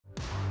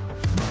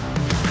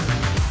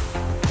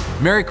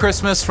Merry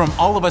Christmas from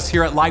all of us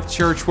here at Life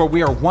Church, where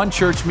we are one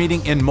church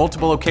meeting in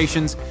multiple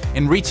locations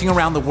and reaching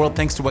around the world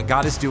thanks to what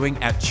God is doing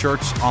at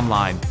Church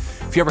Online.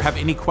 If you ever have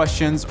any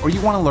questions or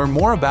you want to learn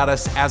more about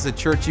us as a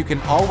church, you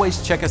can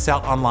always check us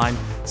out online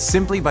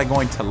simply by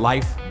going to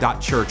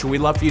life.church. We'd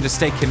love for you to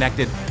stay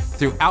connected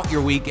throughout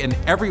your week and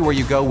everywhere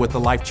you go with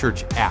the Life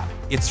Church app.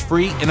 It's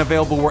free and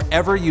available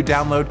wherever you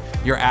download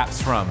your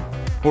apps from.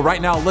 Well,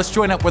 right now, let's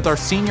join up with our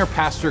senior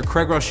pastor,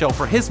 Craig Rochelle,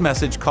 for his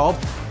message called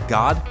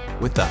God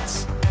with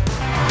Us.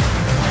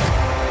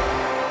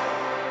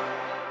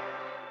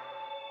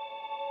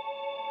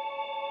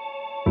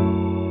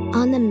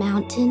 On the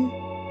mountain,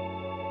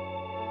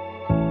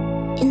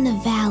 in the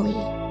valley,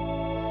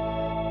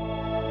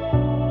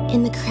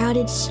 in the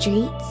crowded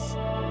streets,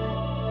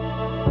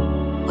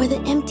 or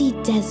the empty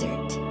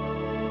desert,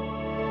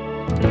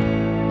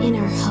 in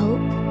our hope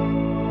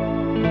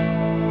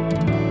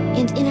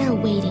and in our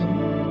waiting,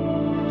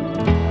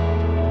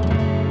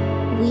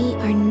 we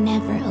are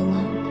never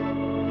alone.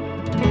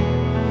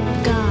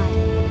 God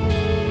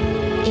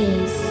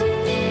is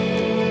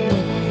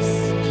with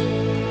us.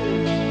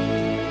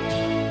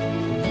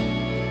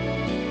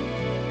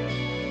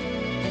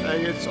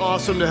 Hey, it's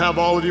awesome to have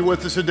all of you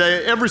with us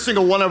today. Every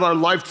single one of our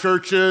Life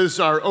churches,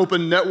 our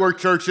open network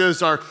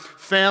churches, our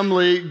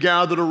family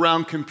gathered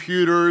around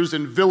computers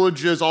in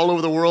villages all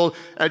over the world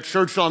at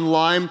Church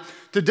Online.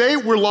 Today,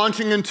 we're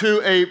launching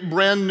into a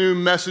brand new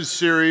message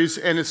series,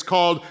 and it's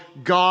called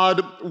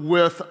God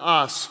with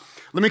Us.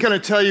 Let me kind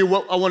of tell you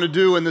what I want to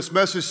do in this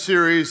message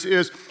series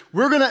is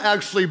we're going to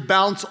actually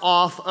bounce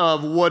off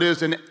of what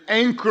is an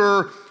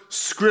anchor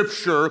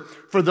scripture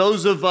for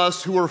those of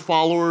us who are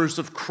followers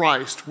of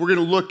Christ. We're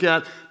going to look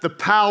at the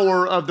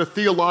power of the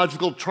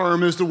theological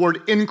term is the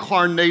word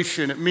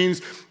incarnation. It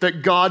means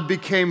that God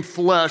became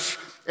flesh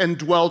and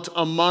dwelt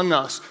among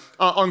us.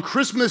 On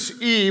Christmas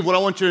Eve, what I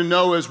want you to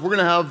know is we're going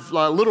to have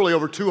literally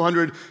over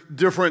 200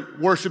 different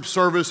worship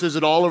services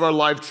at all of our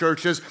Life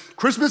churches.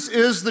 Christmas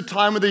is the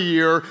time of the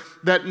year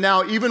that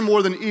now, even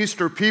more than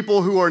Easter,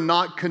 people who are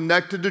not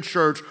connected to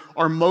church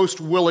are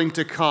most willing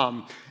to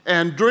come.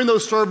 And during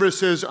those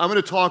services, I'm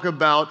going to talk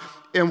about,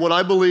 in what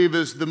I believe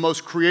is the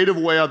most creative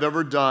way I've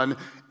ever done,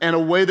 and a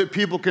way that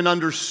people can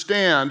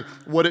understand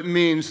what it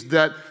means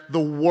that the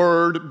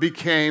Word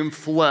became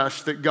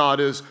flesh, that God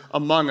is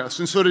among us.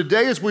 And so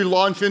today, as we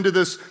launch into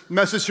this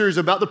message series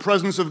about the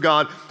presence of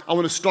God, I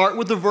want to start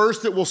with the verse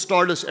that will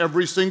start us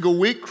every single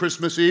week.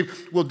 Christmas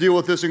Eve, we'll deal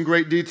with this in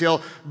great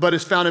detail, but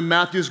it's found in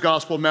Matthew's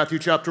Gospel, Matthew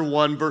chapter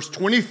 1, verse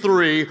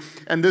 23,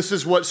 and this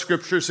is what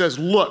Scripture says,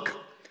 "Look,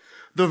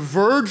 the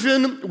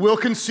virgin will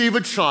conceive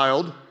a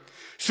child,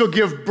 she'll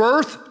give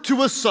birth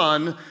to a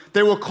son.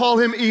 They will call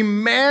him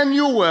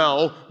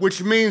Emmanuel,"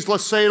 which means,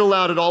 let's say it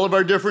aloud at all of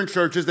our different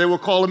churches, they will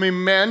call him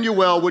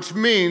Emmanuel, which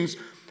means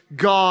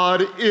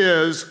God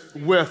is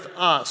with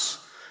us.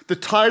 The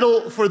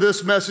title for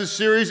this message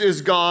series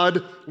is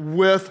God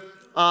with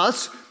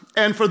Us.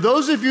 And for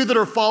those of you that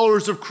are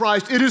followers of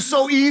Christ, it is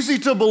so easy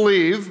to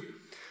believe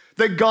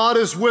that God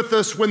is with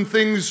us when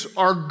things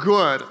are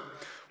good.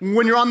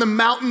 When you're on the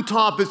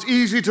mountaintop, it's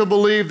easy to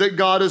believe that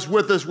God is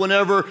with us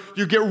whenever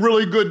you get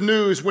really good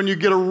news, when you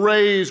get a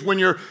raise, when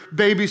your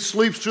baby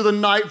sleeps through the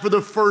night for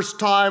the first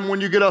time, when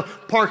you get a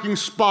parking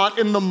spot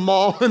in the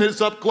mall and it's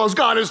up close.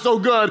 God is so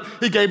good.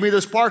 He gave me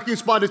this parking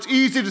spot. It's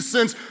easy to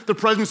sense the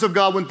presence of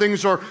God when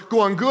things are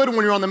going good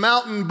when you're on the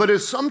mountain, but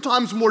it's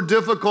sometimes more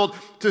difficult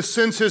to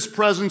sense His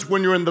presence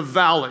when you're in the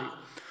valley,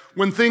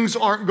 when things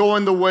aren't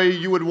going the way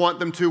you would want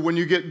them to, when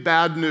you get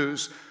bad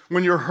news,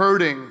 when you're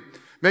hurting.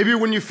 Maybe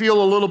when you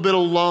feel a little bit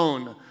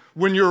alone,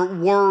 when you're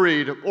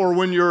worried, or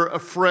when you're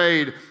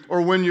afraid,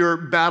 or when you're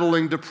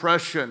battling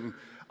depression.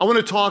 I want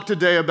to talk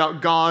today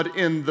about God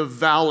in the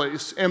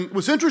valleys. And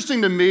what's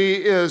interesting to me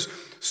is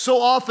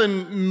so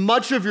often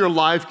much of your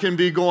life can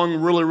be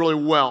going really, really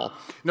well.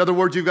 In other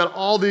words, you've got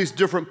all these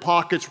different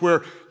pockets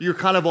where you're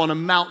kind of on a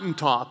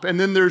mountaintop, and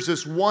then there's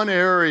this one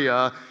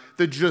area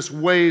that just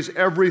weighs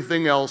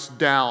everything else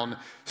down.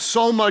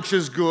 So much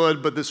is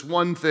good, but this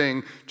one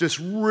thing just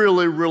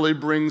really, really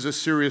brings a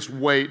serious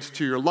weight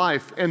to your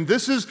life. And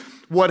this is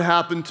what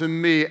happened to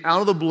me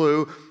out of the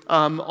blue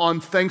on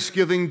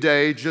Thanksgiving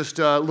Day just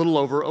a little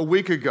over a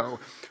week ago.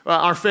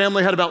 Our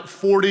family had about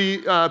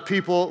 40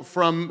 people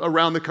from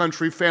around the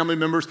country, family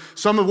members,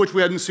 some of which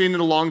we hadn't seen in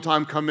a long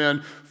time, come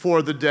in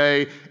for the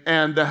day,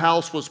 and the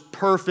house was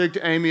perfect.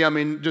 Amy,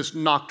 just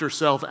knocked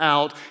herself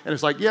out, and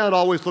it's like, yeah, it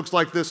always looks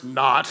like this.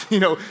 Not,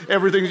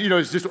 everything,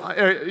 it's just,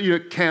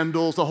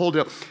 candles, the whole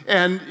deal.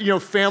 And,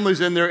 families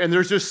in there, and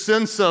there's just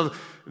sense of,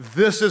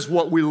 this is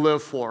what we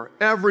live for.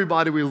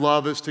 Everybody we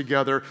love is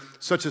together,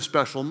 such a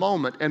special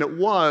moment. And it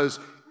was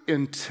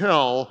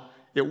until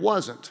it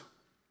wasn't.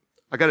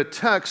 I got a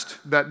text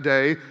that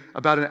day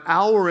about an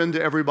hour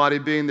into everybody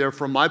being there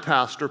from my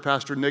pastor,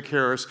 Pastor Nick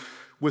Harris,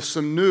 with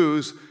some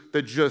news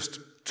that just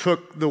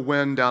took the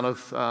wind out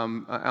of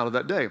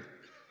that day.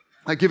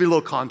 I'll give you a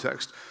little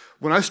context.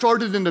 When I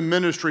started into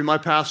ministry, my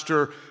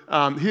pastor,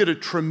 he had a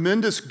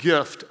tremendous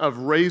gift of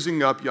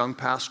raising up young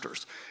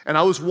pastors. And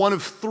I was one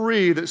of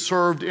 3 that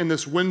served in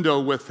this window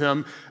with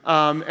him.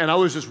 And I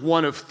was just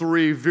one of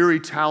 3, very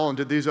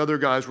talented. These other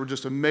guys were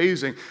just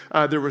amazing.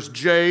 There was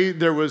Jay,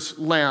 there was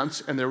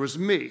Lance, and there was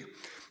me.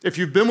 If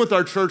you've been with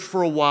our church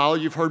for a while,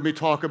 you've heard me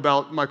talk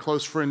about my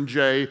close friend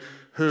Jay,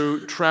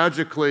 who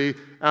tragically,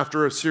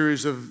 after a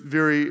series of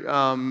very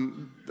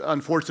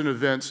unfortunate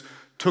events,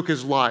 took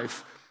his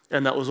life.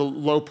 And that was a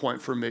low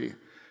point for me.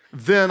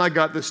 Then I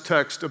got this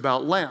text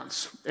about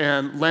Lance.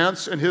 And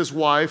Lance and his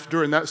wife,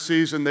 during that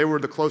season, they were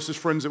the closest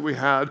friends that we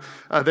had.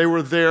 They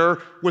were there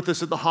with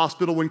us at the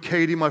hospital when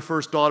Katie, my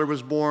first daughter,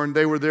 was born.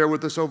 They were there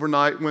with us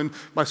overnight when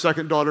my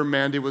second daughter,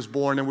 Mandy, was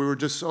born. And we were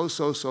just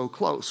so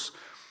close.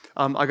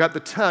 I got the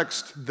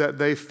text that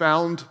they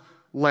found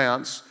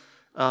Lance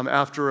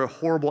after a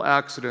horrible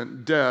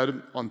accident,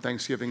 dead on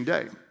Thanksgiving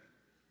Day.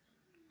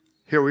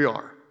 Here we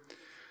are,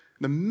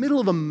 in the middle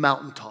of a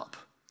mountaintop.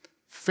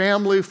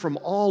 Family from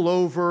all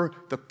over,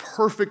 the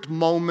perfect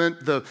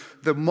moment,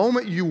 the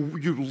moment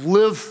you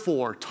live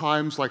for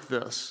times like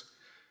this.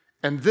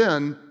 And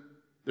then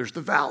there's the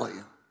valley,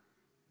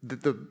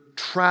 the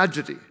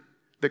tragedy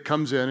that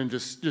comes in and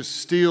just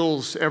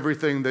steals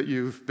everything that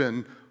you've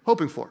been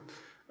hoping for.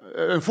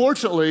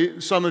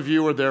 Unfortunately, some of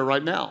you are there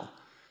right now.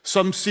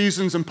 Some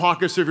seasons and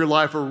pockets of your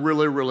life are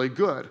really, really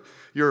good.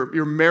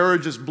 Your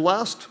marriage is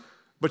blessed,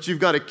 but you've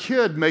got a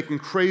kid making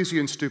crazy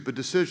and stupid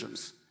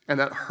decisions. And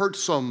that hurts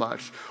so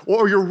much.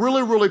 Or you're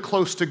really, really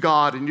close to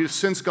God and you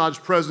sense God's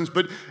presence,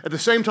 but at the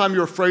same time,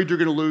 you're afraid you're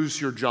going to lose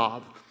your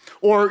job.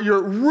 Or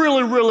you're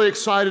really, really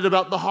excited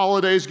about the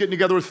holidays, getting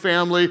together with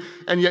family,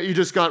 and yet you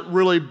just got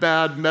really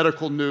bad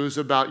medical news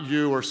about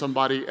you or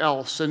somebody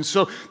else. And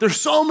so there's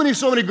so many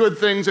good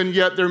things, and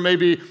yet there may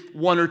be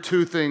 1 or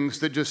 2 things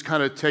that just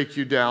kind of take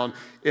you down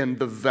in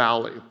the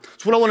valley.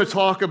 So what I want to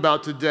talk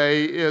about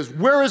today is,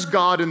 where is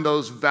God in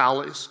those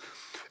valleys?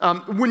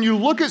 When you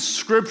look at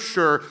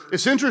Scripture,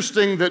 it's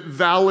interesting that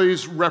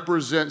valleys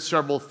represent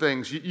several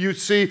things. You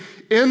see,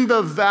 in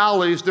the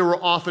valleys, there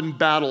were often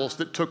battles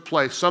that took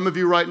place. Some of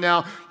you right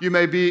now, you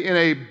may be in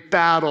a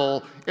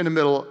battle in the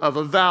middle of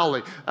a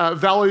valley.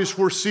 Valleys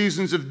were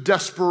seasons of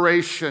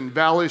desperation.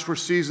 Valleys were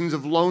seasons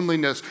of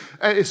loneliness.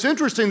 It's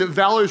interesting that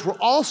valleys were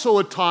also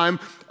a time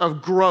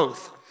of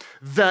growth.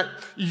 That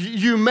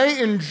you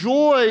may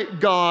enjoy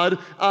God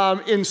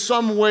in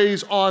some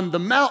ways on the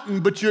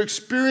mountain, but you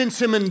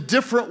experience Him in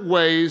different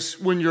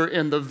ways when you're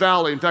in the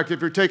valley. In fact,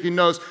 if you're taking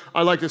notes,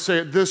 I like to say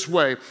it this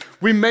way.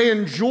 We may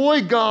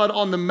enjoy God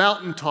on the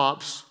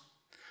mountaintops,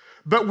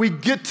 but we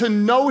get to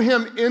know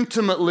Him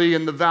intimately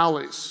in the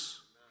valleys.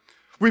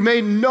 We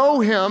may know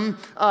Him,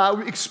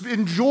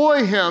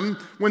 enjoy Him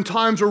when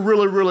times are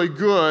really, really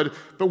good,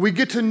 but we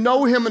get to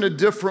know Him in a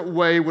different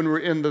way when we're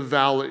in the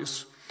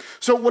valleys.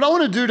 So what I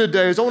want to do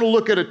today is I want to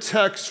look at a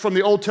text from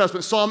the Old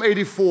Testament, Psalm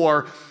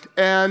 84.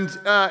 And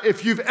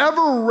if you've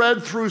ever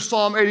read through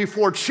Psalm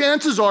 84,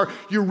 chances are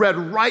you read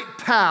right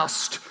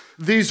past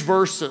these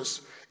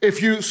verses. If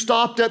you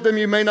stopped at them,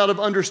 you may not have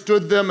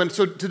understood them. And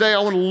so today I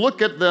want to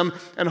look at them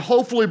and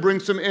hopefully bring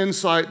some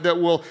insight that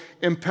will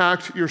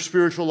impact your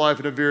spiritual life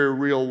in a very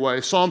real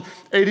way. Psalm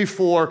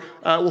 84,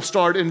 we'll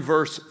start in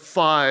verse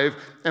 5.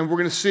 And we're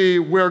going to see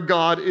where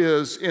God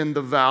is in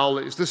the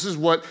valleys. This is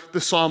what the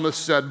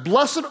psalmist said.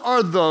 Blessed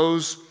are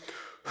those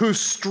whose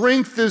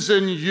strength is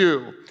in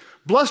you.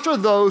 Blessed are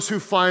those who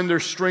find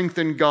their strength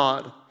in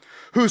God,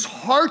 whose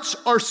hearts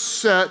are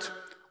set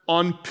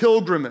on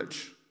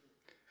pilgrimage.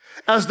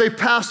 As they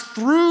pass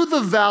through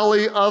the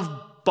valley of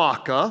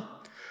Baca,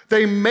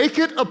 they make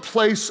it a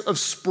place of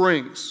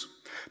springs.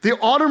 The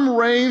autumn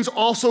rains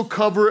also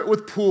cover it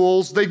with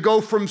pools. They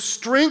go from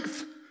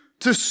strength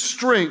to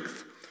strength,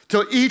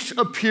 till each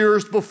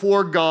appears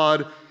before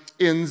God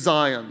in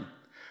Zion.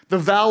 The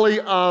valley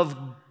of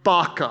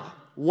Baca.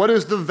 What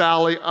is the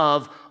valley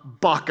of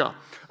Baca?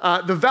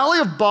 The valley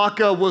of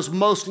Baca was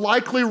most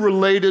likely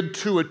related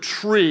to a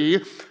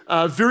tree,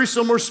 very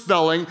similar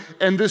spelling,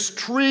 and this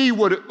tree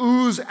would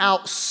ooze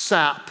out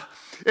sap.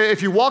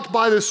 If you walked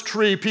by this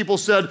tree, people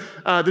said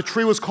the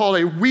tree was called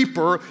a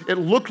weeper. It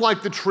looked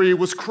like the tree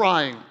was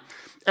crying.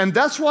 And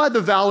that's why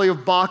the Valley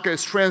of Baca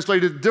is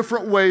translated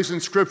different ways in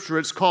Scripture.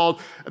 It's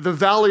called the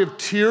Valley of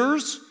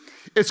Tears.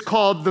 It's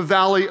called the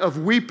Valley of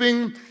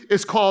Weeping.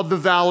 It's called the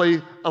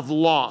Valley of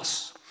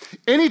Loss.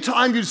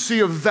 Anytime you'd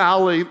see a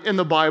valley in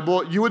the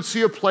Bible, you would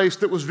see a place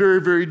that was very,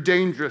 very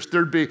dangerous.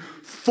 There'd be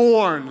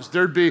thorns.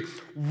 There'd be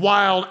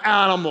wild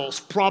animals,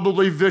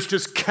 probably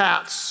vicious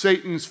cats,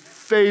 Satan's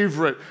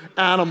favorite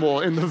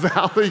animal in the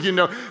valley. You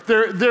know,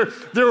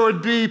 there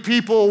would be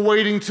people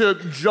waiting to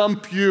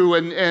jump you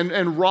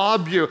and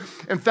rob you.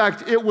 In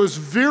fact, it was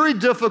very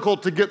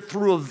difficult to get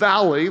through a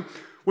valley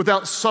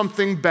without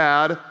something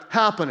bad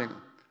happening.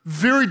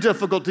 Very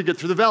difficult to get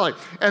through the valley.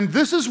 And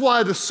this is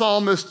why the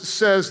psalmist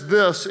says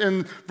this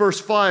in verse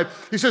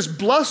 5. He says,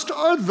 blessed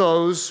are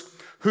those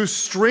whose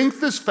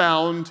strength is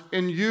found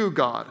in you,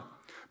 God.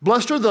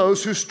 Blessed are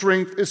those whose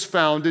strength is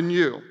found in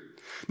you.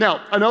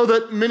 Now, I know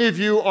that many of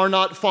you are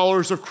not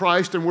followers of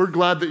Christ, and we're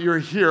glad that you're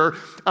here.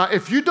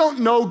 If you don't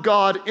know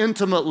God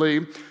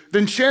intimately,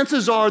 then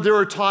chances are there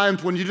are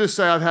times when you just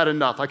say, I've had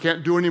enough. I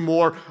can't do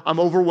anymore. I'm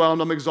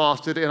overwhelmed. I'm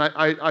exhausted, and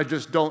I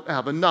just don't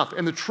have enough.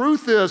 And the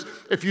truth is,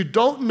 if you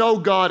don't know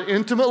God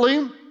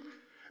intimately,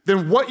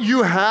 then what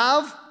you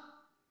have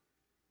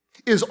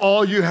is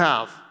all you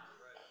have.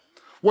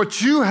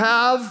 What you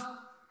have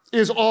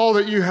is all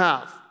that you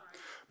have.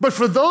 But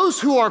for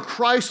those who are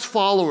Christ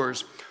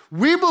followers,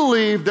 we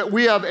believe that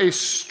we have a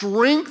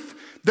strength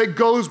that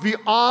goes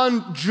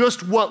beyond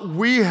just what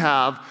we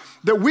have,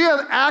 that we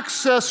have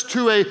access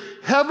to a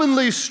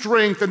heavenly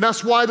strength, and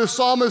that's why the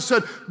psalmist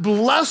said,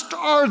 blessed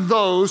are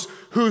those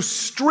whose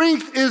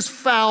strength is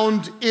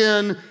found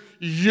in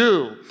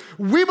you.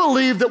 We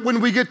believe that when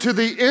we get to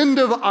the end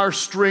of our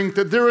strength,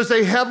 that there is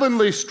a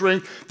heavenly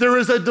strength, there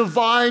is a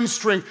divine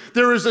strength,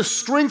 there is a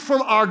strength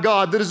from our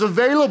God that is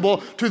available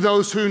to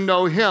those who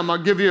know Him.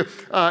 I'll give you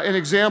an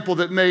example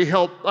that may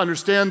help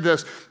understand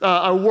this.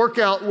 I work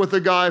out with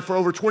a guy for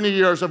over 20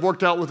 years. I've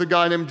worked out with a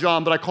guy named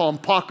John, but I call him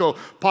Paco.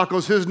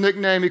 Paco's his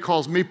nickname. He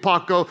calls me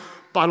Paco.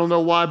 I don't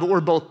know why, but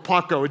we're both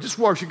Paco. It just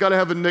works. You got to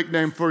have a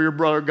nickname for your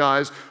brother,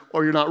 guys,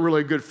 or you're not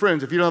really good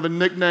friends. If you don't have a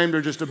nickname,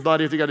 they're just a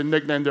buddy. If you got a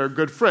nickname, they're a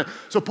good friend.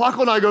 So Paco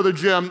and I go to the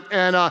gym,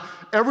 and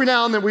every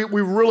now and then we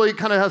really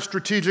kind of have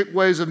strategic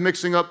ways of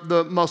mixing up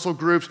the muscle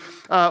groups.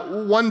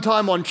 One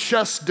time on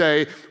chest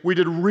day, we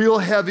did real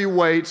heavy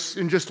weights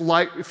in just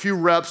a few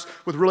reps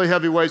with really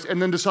heavy weights, and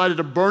then decided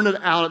to burn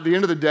it out at the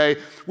end of the day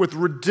with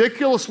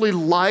ridiculously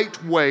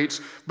light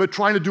weights, but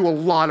trying to do a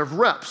lot of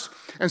reps.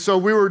 And so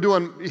we were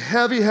doing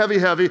heavy,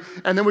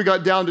 and then we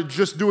got down to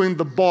just doing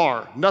the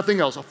bar, nothing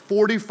else, a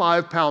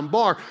 45-pound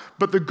bar.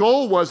 But the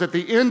goal was at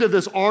the end of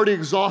this already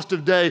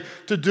exhaustive day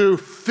to do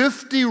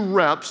 50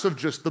 reps of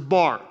just the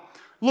bar.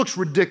 Looks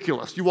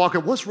ridiculous. You walk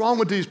up, what's wrong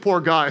with these poor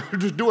guys? They're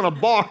just doing a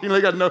bar,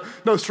 they got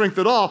no strength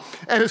at all.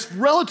 And it's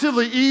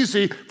relatively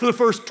easy for the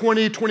first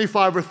 20,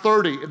 25, or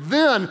 30.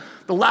 Then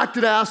the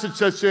lactic acid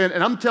sets in,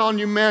 and I'm telling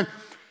you, man,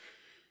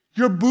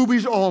 your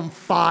boobies are on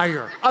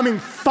fire. I mean,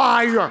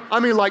 fire.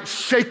 I mean, like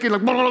shaking,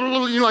 like,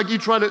 like you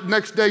try to,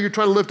 next day you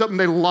try to lift up and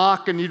they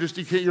lock and you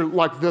can't, you're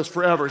like this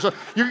forever. So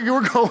you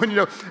were going,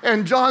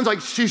 and John's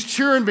like, she's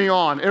cheering me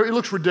on. It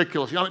looks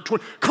ridiculous. I'm at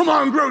 20, come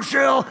on,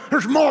 Groeschel,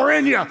 there's more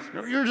in you.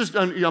 You're just,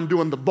 I'm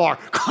doing the bar.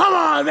 Come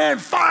on, man,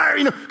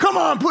 fire, come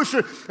on, push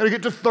it. And I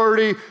get to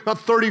 30, about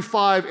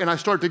 35, and I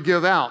start to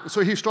give out.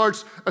 So he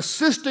starts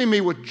assisting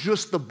me with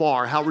just the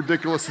bar. How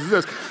ridiculous is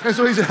this? And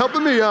so he's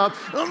helping me up.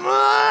 Come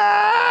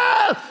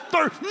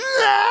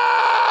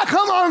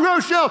on,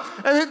 Groeschel.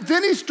 And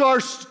then he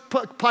starts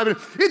piping,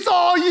 it's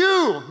all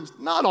you. It's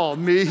not all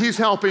me, he's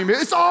helping me.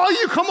 It's all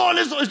you, come on,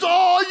 it's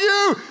all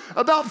you.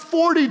 About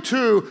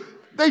 42,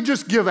 they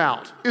just give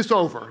out. It's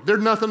over,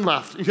 there's nothing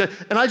left. Okay?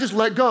 And I just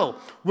let go.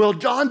 Well,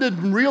 John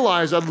didn't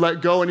realize I'd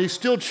let go, and he's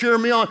still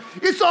cheering me on.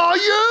 It's all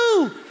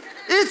you.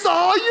 It's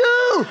all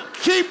you.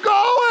 Keep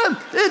going.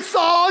 It's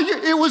all you.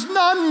 It was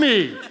not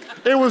me.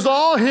 It was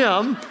all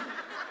him.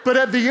 But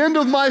at the end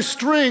of my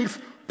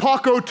strength,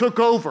 Paco took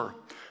over.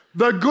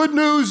 The good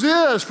news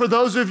is, for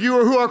those of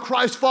you who are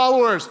Christ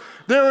followers,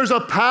 there is a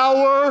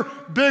power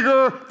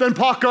bigger than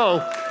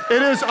Paco.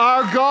 It is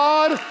our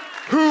God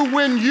who,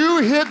 when you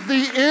hit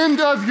the end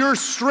of your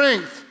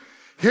strength,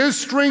 His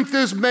strength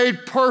is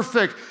made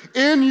perfect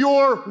in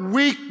your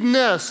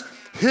weakness.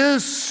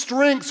 His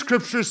strength,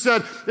 Scripture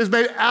said, is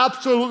made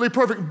absolutely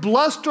perfect.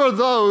 Blessed are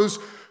those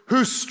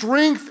whose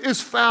strength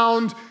is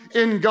found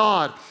in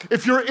God.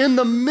 If you're in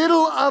the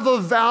middle of a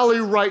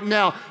valley right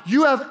now,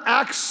 you have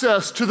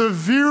access to the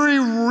very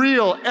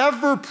real,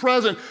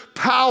 ever-present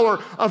power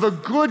of a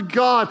good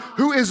God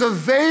who is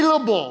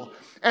available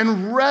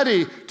and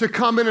ready to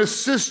come and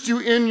assist you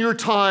in your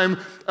time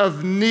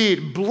of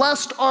need.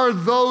 Blessed are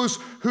those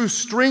whose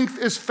strength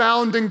is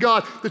found in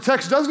God. The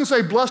text doesn't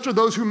say blessed are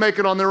those who make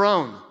it on their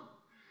own.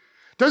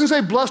 It doesn't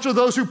say blessed are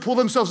those who pull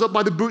themselves up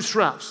by the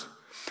bootstraps.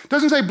 It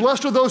doesn't say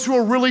blessed are those who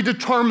are really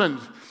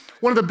determined.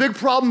 One of the big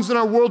problems in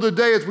our world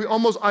today is we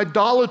almost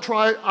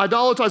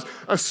idolatrize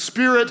a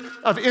spirit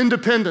of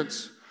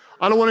independence.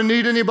 I don't want to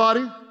need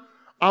anybody.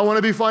 I want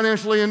to be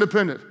financially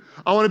independent.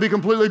 I want to be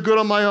completely good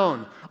on my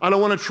own. I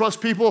don't want to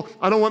trust people.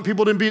 I don't want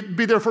people to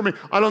be there for me.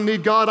 I don't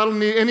need God. I don't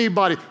need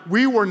anybody.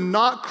 We were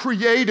not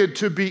created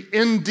to be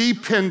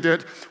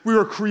independent. We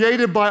were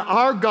created by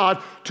our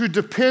God to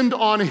depend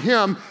on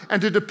Him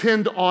and to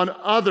depend on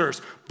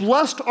others.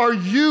 Blessed are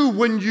you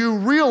when you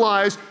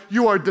realize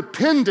you are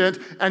dependent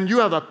and you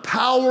have a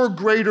power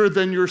greater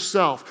than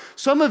yourself.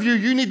 Some of you,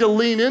 you need to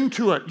lean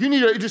into it. You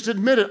need to just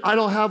admit it. I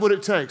don't have what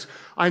it takes.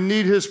 I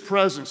need His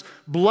presence.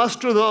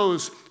 Blessed are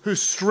those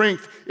whose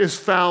strength is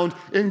found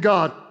in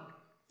God.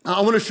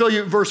 I want to show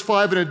you verse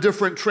 5 in a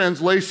different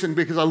translation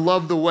because I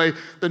love the way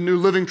the New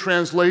Living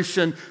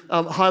Translation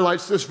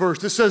highlights this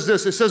verse. It says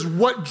this, it says,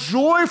 what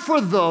joy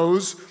for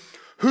those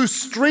whose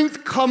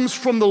strength comes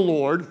from the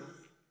Lord,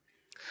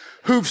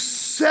 who've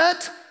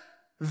set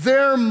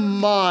their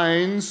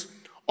minds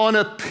on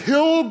a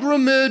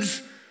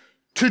pilgrimage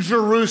to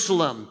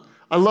Jerusalem.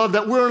 I love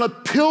that. We're on a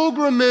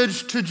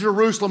pilgrimage to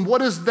Jerusalem. What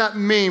does that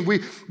mean?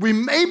 We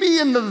may be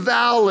in the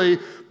valley,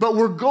 but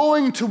we're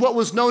going to what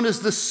was known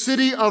as the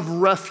city of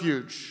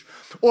refuge.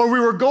 Or we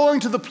were going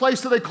to the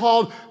place that they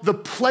called the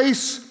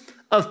place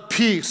of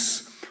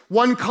peace.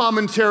 One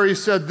commentary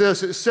said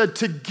this. It said,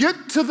 to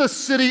get to the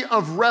city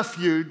of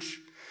refuge,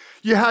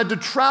 you had to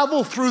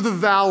travel through the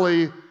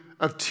valley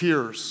of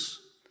tears.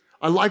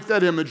 I like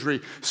that imagery.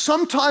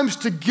 Sometimes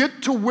to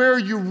get to where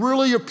you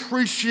really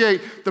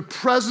appreciate the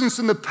presence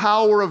and the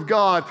power of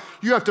God,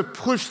 you have to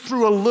push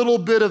through a little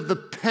bit of the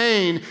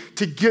pain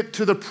to get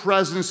to the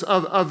presence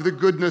of the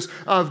goodness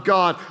of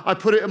God. I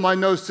put it in my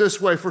notes this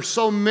way. For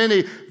so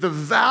many, the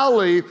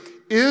valley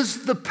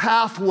is the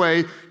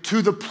pathway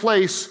to the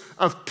place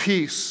of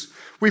peace.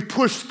 We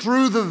push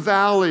through the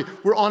valley.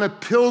 We're on a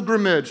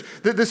pilgrimage.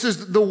 This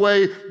is the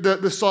way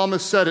that the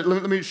psalmist said it.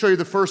 Let me show you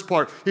the first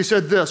part. He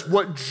said this,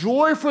 what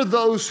joy for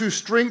those whose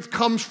strength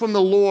comes from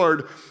the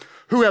Lord,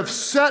 who have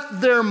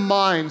set their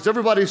minds.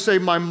 Everybody say,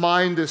 my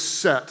mind is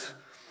set.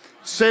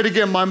 Say it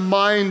again, my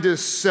mind is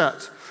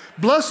set.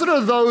 Blessed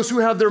are those who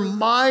have their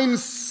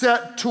minds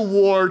set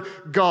toward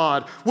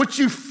God. What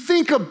you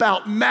think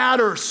about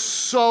matters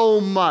so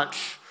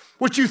much.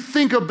 What you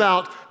think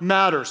about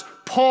matters.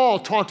 Paul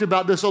talked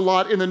about this a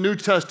lot in the New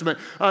Testament.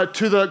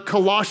 To the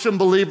Colossian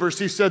believers,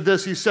 he said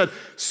this. He said,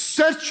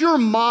 set your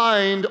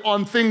mind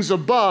on things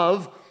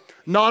above,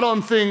 not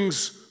on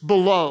things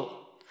below.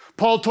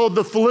 Paul told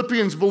the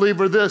Philippians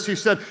believer this. He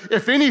said,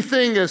 if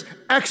anything is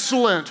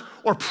excellent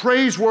or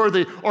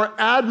praiseworthy or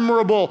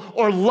admirable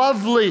or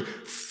lovely,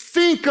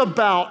 think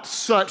about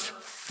such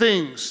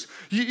things.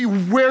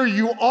 Where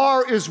you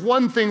are is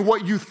one thing.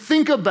 What you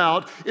think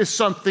about is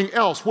something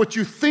else. What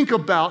you think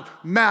about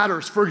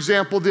matters. For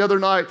example, the other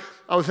night,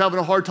 I was having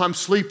a hard time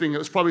sleeping. It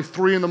was probably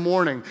 3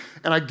 a.m.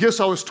 And I guess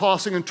I was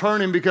tossing and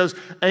turning because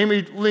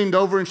Amy leaned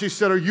over and she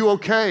said, are you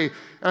okay?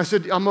 And I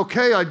said, I'm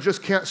okay, I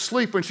just can't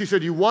sleep. And she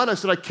said, you what? I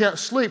said, I can't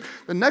sleep.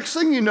 The next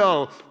thing you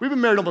know, we've been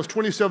married almost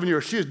 27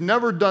 years. She has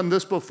never done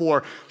this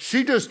before.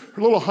 She just,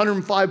 her little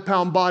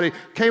 105-pound body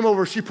came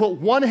over. She put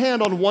one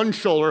hand on one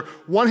shoulder,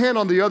 one hand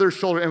on the other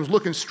shoulder, and was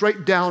looking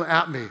straight down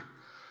at me.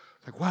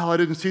 Like, wow, I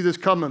didn't see this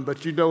coming,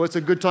 but you know, it's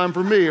a good time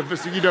for me. If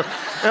it's, you know,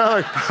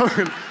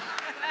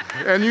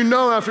 and you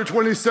know, after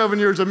 27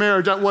 years of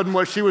marriage, that wasn't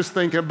what she was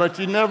thinking, but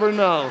you never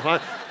know.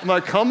 I'm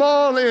like, come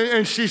on.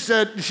 And she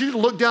said, she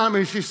looked down at me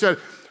and she said,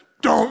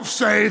 don't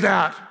say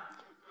that.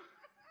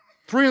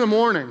 3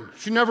 a.m,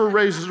 she never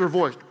raises her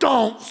voice.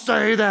 Don't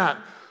say that.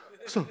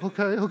 So,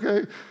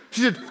 okay.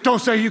 She said, don't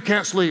say you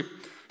can't sleep.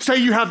 Say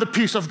you have the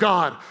peace of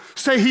God.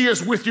 Say he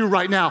is with you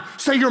right now.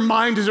 Say your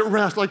mind is at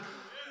rest. Like,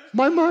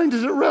 my mind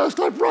is at rest,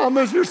 I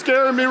promise. You're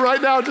scaring me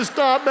right now. Just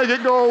stop, make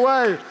it go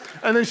away.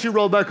 And then she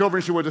rolled back over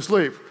and she went to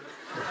sleep.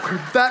 Where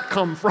did that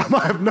come from?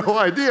 I have no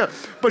idea.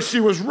 But she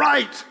was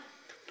right.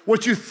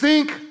 What you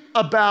think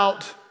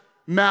about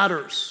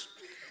matters.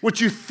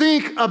 What you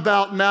think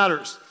about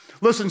matters.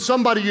 Listen,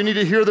 somebody, you need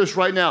to hear this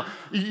right now.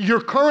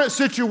 Your current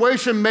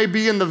situation may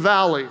be in the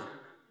valley,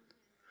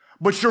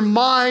 but your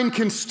mind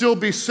can still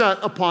be set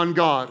upon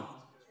God.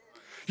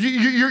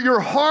 Your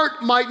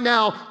heart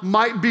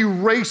might be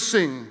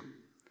racing,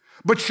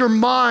 but your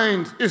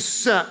mind is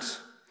set.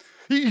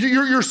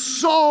 Your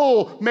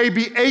soul may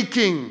be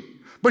aching,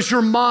 but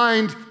your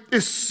mind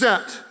is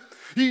set.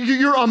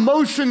 Your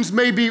emotions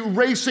may be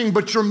racing,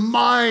 but your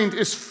mind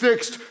is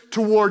fixed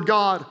toward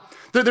God.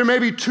 That there may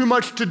be too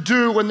much to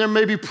do and there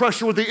may be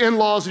pressure with the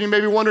in-laws and you may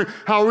be wondering,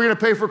 how are we gonna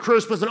pay for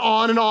Christmas, and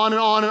on and on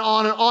and on and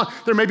on and on.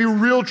 There may be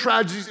real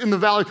tragedies in the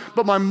valley,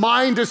 but my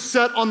mind is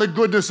set on the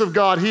goodness of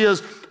God. He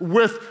is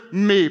with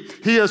me.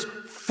 He is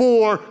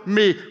for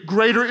me.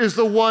 Greater is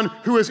the one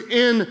who is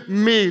in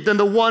me than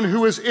the one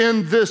who is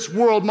in this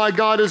world. My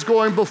God is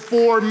going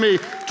before me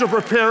to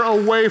prepare a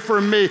way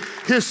for me.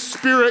 His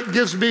Spirit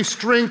gives me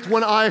strength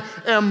when I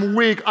am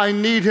weak. I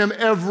need him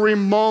every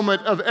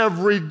moment of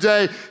every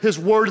day. His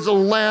word is a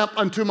lamp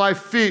unto my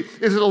feet.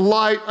 Is it a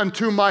light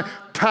unto my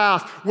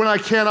path? When I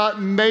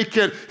cannot make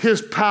it,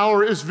 his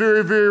power is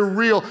very, very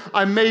real.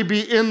 I may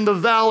be in the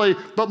valley,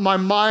 but my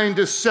mind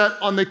is set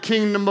on the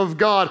kingdom of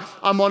God.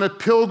 I'm on a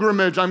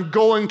pilgrimage. I'm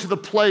going to the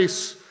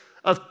place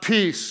of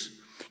peace.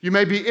 You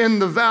may be in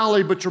the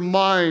valley, but your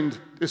mind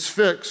is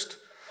fixed.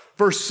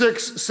 Verse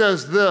 6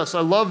 says this.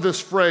 I love this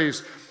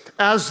phrase.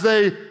 As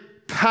they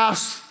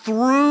pass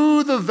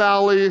through the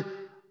valley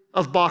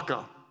of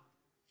Baca,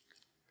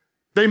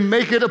 they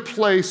make it a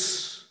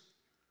place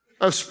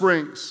of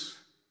springs.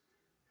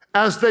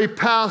 As they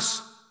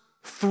pass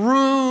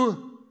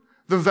through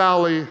the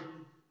valley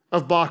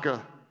of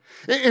Baca.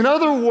 In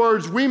other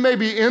words, we may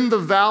be in the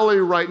valley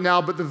right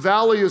now, but the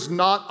valley is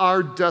not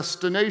our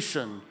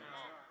destination.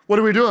 What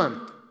are we doing?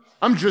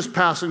 I'm just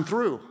passing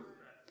through.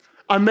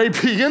 I may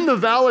be in the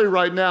valley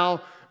right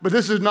now, but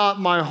this is not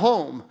my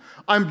home.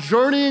 I'm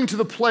journeying to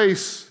the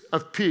place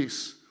of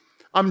peace.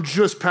 I'm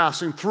just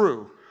passing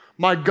through.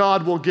 My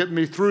God will get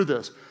me through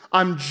this.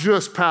 I'm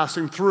just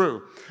passing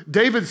through.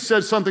 David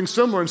said something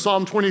similar in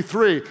Psalm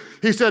 23.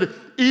 He said,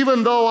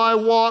 even though I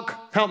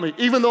walk, help me,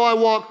 even though I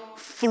walk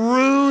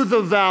through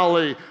the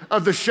valley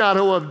of the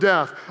shadow of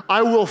death,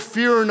 I will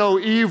fear no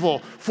evil,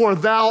 for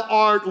thou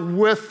art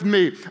with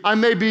me. I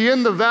may be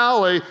in the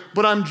valley,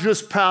 but I'm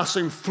just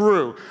passing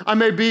through. I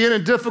may be in a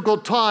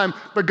difficult time,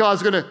 but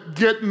God's gonna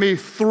get me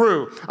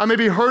through. I may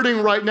be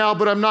hurting right now,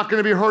 but I'm not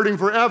gonna be hurting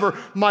forever.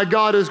 My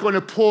God is going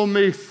to pull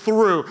me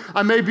through.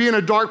 I may be in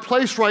a dark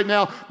place right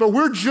now, but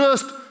we're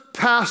just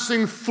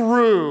passing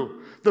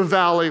through the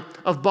valley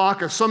of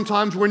Baca.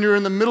 Sometimes when you're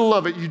in the middle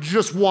of it, you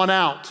just want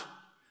out.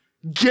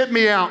 Get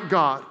me out,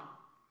 God.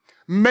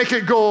 Make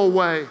it go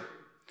away.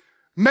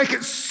 Make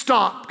it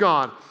stop,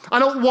 God. I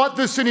don't want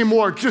this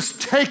anymore.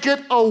 Just take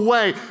it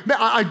away.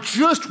 I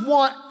just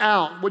want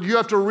out. What you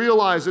have to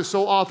realize is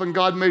so often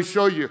God may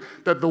show you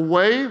that the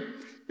way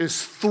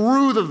is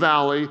through the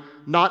valley,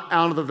 not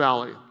out of the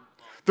valley.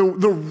 The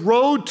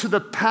road to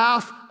the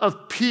path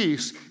of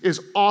peace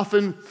is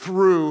often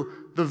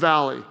through the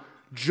valley,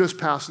 just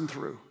passing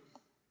through.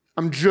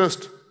 I'm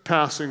just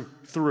passing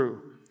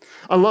through.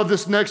 I love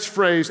this next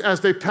phrase.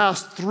 As they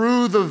pass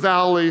through the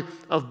valley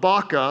of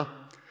Baca,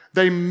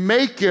 they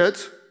make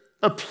it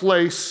a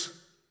place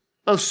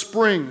of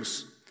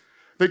springs.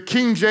 The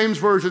King James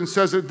Version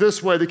says it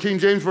this way. The King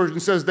James Version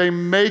says they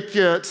make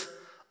it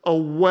a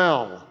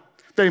well.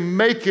 They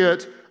make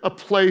it a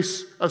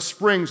place of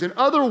springs. In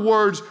other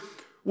words,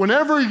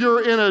 whenever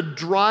you're in a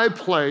dry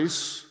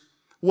place,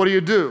 what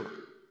do?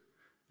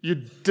 You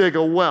dig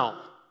a well.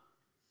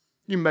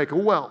 You make a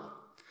well.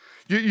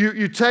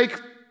 You take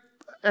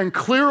and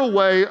clear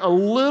away a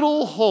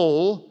little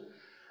hole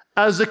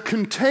as a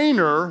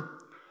container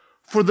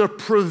for the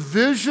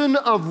provision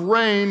of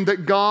rain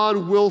that God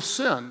will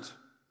send.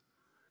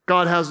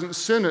 God hasn't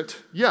sent it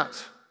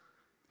yet.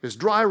 It's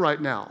dry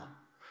right now.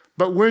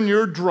 But when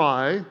you're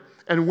dry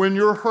and when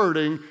you're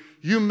hurting,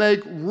 you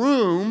make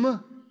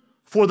room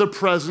for the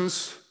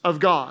presence of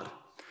God.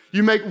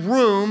 You make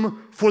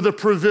room for the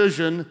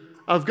provision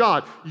of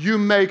God. You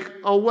make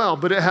a well,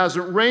 but it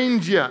hasn't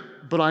rained yet.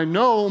 But I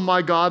know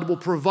my God will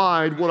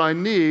provide what I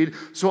need,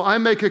 so I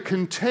make a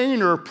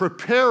container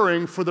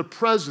preparing for the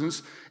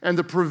presence and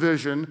the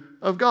provision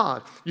of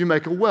God. You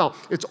make a well.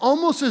 It's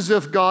almost as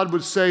if God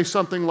would say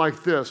something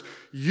like this: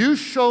 you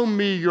show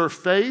me your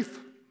faith,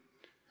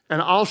 and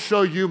I'll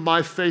show you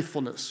my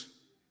faithfulness.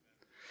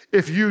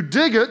 If you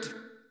dig it,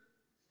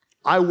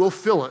 I will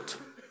fill it.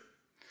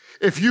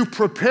 If you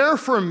prepare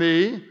for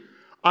me,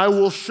 I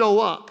will show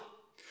up.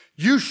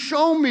 You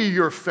show me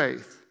your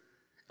faith,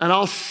 and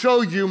I'll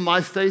show you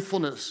my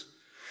faithfulness.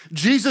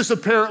 Jesus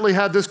apparently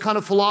had this kind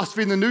of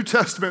philosophy in the New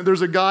Testament.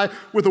 There's a guy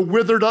with a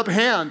withered up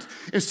hand.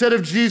 Instead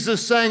of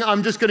Jesus saying,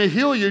 I'm just gonna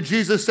heal you,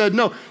 Jesus said,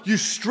 no, you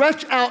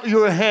stretch out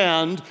your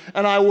hand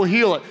and I will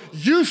heal it.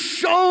 You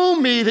show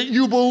me that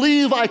you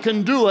believe I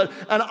can do it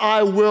and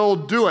I will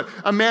do it.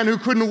 A man who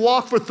couldn't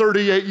walk for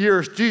 38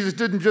 years, Jesus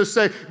didn't just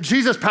say,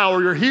 Jesus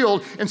power, you're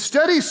healed.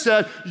 Instead he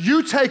said,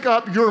 you take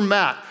up your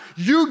mat.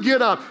 You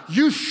get up.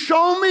 You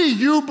show me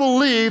you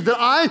believe that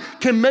I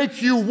can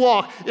make you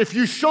walk. If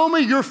you show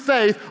me your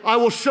faith, I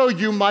will show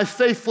you my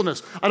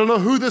faithfulness. I don't know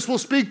who this will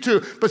speak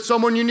to, but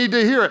someone you need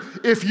to hear it.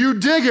 If you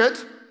dig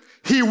it,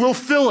 he will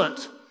fill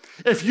it.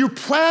 If you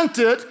plant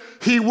it,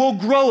 he will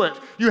grow it.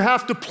 You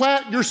have to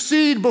plant your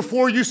seed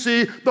before you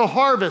see the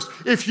harvest.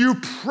 If you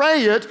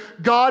pray it,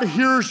 God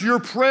hears your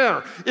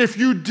prayer. If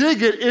you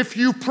dig it, if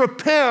you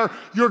prepare,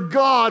 your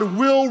God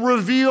will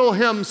reveal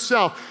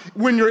himself.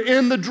 When you're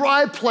in the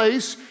dry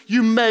place,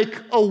 you make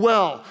a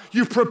well.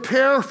 You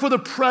prepare for the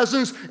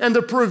presence and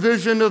the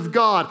provision of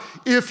God.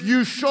 If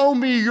you show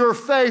me your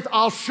faith,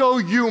 I'll show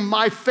you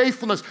my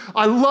faithfulness.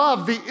 I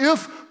love the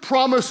if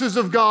promises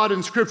of God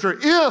in Scripture.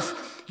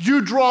 If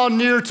you draw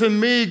near to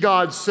me,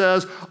 God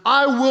says,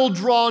 I will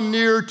draw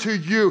near to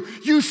you.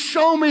 You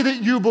show me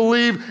that you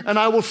believe, and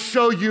I will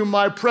show you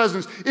my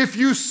presence. If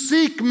you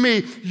seek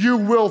me, you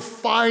will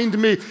find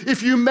me.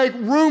 If you make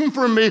room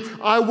for me,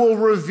 I will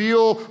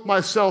reveal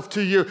myself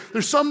to you.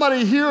 There's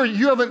somebody here,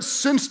 you haven't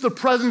sensed the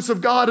presence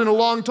of God in a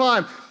long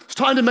time. It's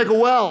time to make a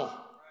well.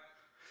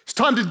 It's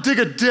time to dig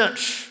a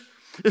ditch.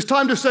 It's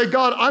time to say,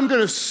 God, I'm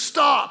going to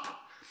stop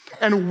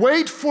and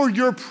wait for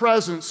your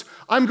presence.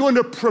 I'm going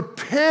to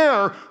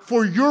prepare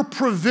for your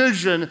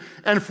provision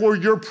and for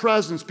your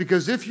presence,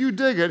 because if you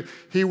dig it,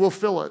 he will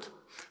fill it.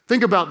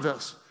 Think about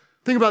this.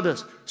 Think about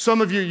this.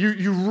 Some of you,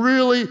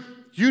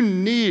 you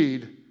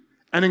need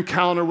an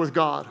encounter with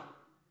God.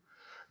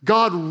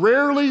 God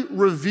rarely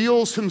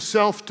reveals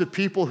himself to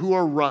people who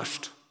are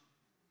rushed.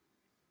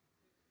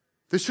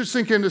 This should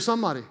sink into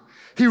somebody.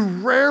 He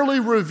rarely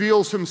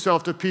reveals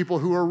himself to people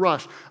who are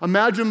rushed.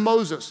 Imagine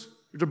Moses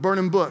at the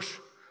burning bush.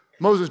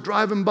 Moses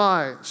driving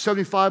by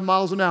 75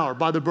 miles an hour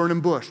by the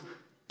burning bush,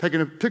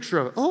 taking a picture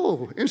of it.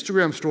 Oh,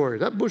 Instagram story.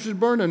 That bush is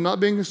burning, not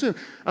being consumed.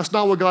 That's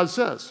not what God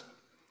says.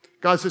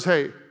 God says,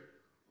 hey,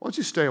 why don't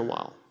you stay a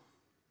while?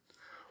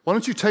 Why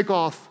don't you take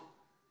off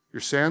your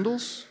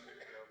sandals?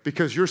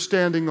 Because you're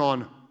standing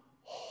on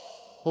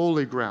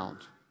holy ground.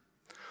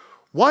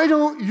 Why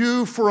don't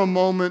you, for a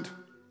moment,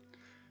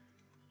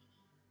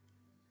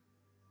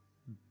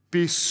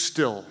 be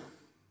still?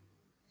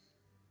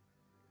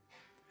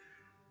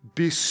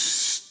 be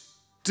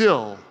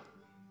still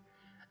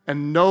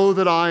and know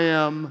that I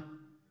am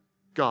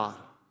God.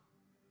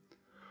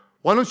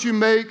 Why don't you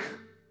make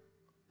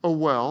a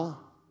well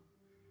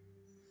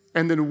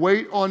and then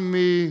wait on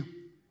me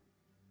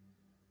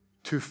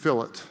to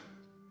fill it?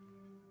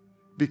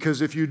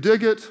 Because if you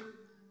dig it,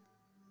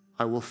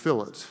 I will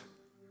fill it.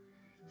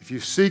 If you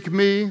seek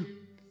me,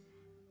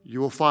 you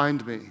will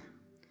find me.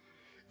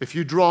 If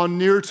you draw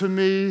near to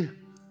me,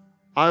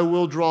 I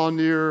will draw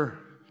near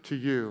to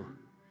you.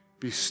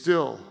 Be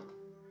still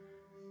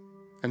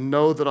and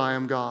know that I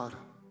am God.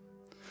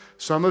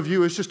 Some of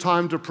you, it's just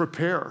time to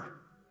prepare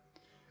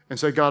and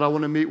say, God, I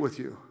want to meet with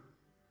you,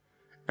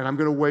 and I'm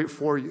going to wait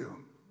for you.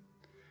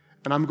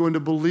 And I'm going to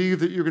believe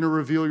that you're going to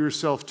reveal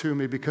yourself to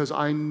me because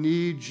I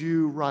need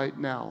you right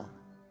now.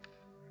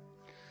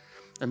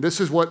 And this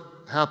is what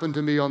happened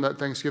to me on that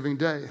Thanksgiving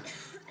day.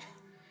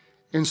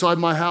 Inside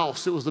my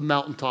house, it was the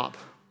mountaintop.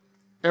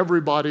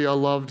 Everybody I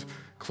loved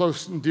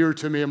close and dear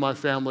to me and my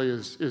family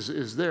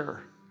is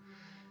there.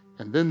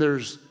 And then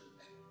there's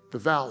the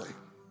valley.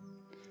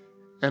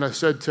 And I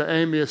said to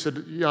Amy, I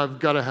said, yeah, I've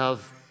got to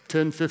have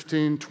 10,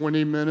 15,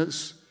 20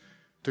 minutes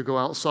to go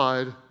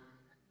outside,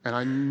 and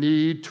I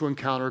need to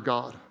encounter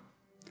God.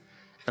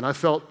 And I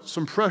felt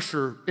some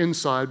pressure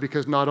inside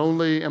because not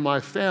only am I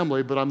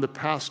family, but I'm the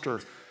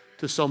pastor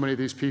to so many of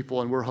these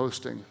people, and we're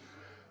hosting.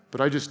 But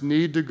I just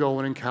need to go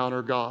and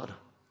encounter God.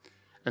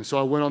 And so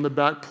I went on the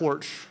back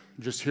porch,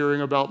 just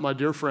hearing about my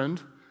dear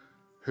friend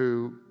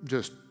who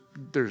just,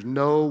 there's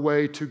no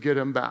way to get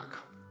him back.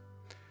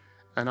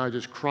 And I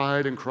just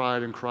cried and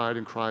cried and cried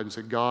and cried and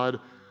said, God,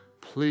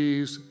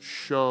 please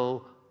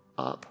show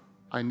up.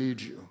 I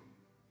need you.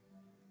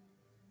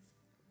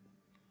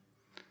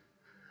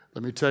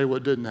 Let me tell you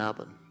what didn't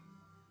happen.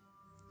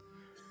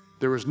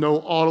 There was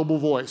no audible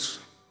voice.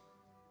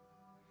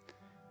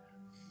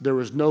 There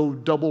was no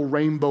double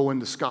rainbow in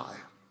the sky.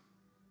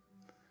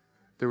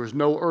 There was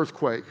no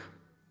earthquake,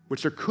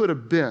 which there could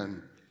have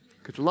been,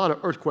 because there's a lot of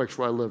earthquakes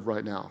where I live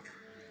right now.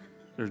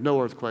 There's no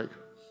earthquake.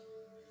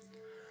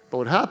 But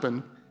what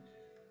happened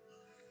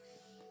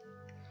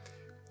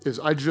is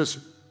I just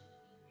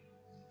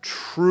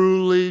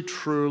truly,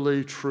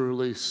 truly,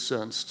 truly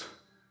sensed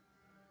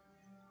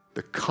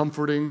the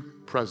comforting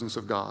presence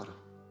of God.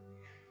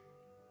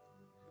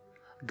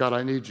 God,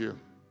 I need you,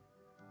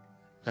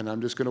 and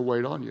I'm just going to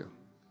wait on you.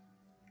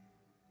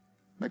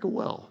 Make a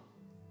well.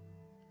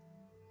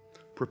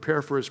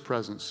 Prepare for his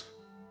presence.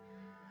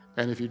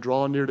 And if you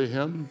draw near to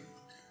him,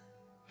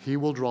 he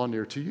will draw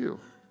near to you.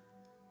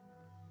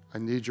 I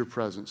need your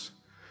presence.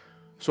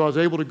 So I was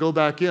able to go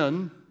back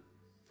in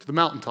to the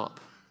mountaintop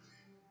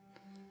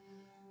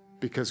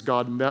because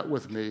God met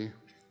with me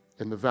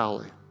in the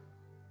valley.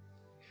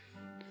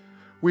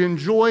 We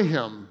enjoy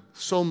him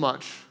so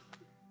much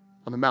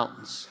on the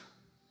mountains,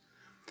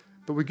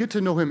 but we get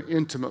to know him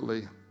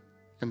intimately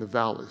in the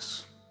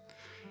valleys.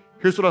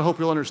 Here's what I hope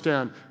you'll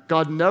understand.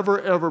 God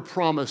never, ever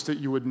promised that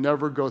you would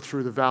never go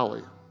through the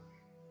valley.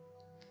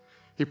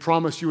 He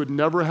promised you would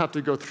never have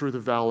to go through the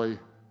valley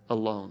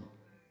alone.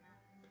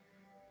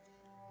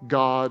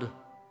 God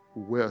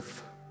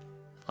with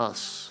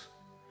us.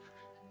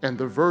 And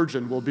the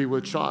virgin will be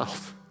with child.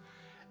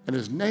 And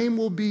his name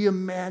will be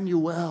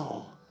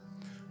Emmanuel,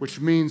 which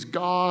means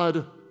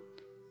God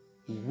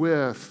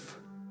with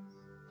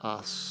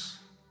us.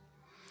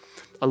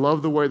 I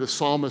love the way the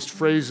psalmist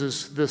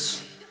phrases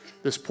this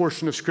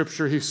portion of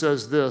Scripture. He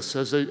says this,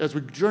 as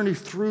we journey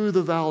through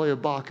the valley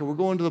of Baca, we're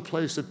going to the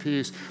place of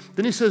peace.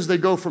 Then he says they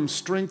go from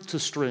strength to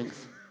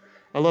strength.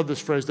 I love this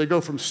phrase. They go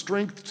from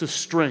strength to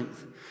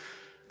strength.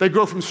 They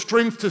grow from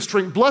strength to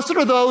strength. Blessed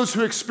are those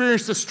who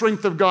experience the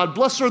strength of God.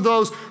 Blessed are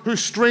those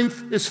whose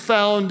strength is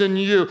found in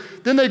you.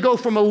 Then they go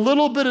from a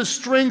little bit of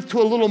strength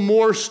to a little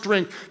more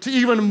strength, to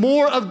even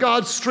more of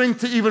God's strength,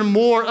 to even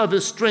more of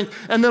his strength,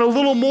 and then a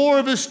little more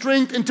of his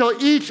strength until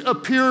each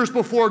appears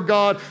before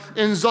God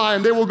in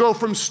Zion. They will go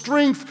from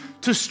strength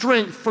to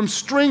strength, from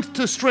strength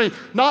to strength.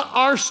 Not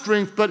our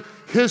strength, but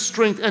his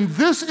strength. And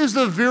this is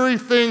the very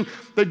thing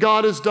that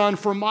God has done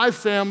for my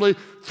family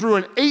through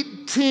an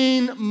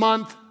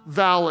 18-month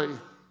valley.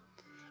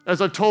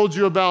 As I've told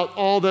you about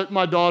all that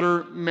my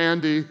daughter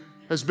Mandy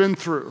has been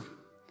through.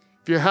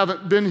 If you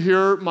haven't been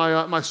here,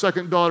 my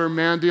second daughter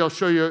Mandy, I'll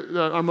show you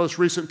our most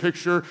recent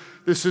picture.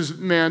 This is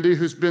Mandy,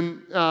 who's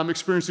been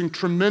experiencing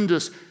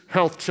tremendous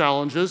health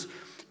challenges.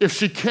 If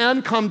she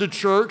can come to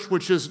church,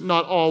 which is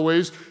not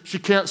always, she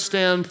can't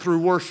stand through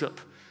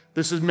worship.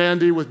 This is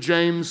Mandy with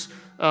James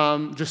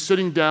just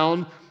sitting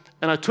down,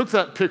 and I took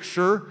that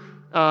picture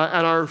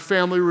at our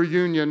family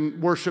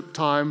reunion worship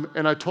time,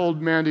 and I told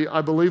Mandy,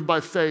 I believe by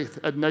faith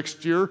at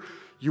next year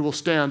you will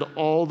stand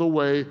all the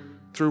way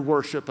through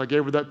worship. I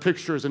gave her that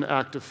picture as an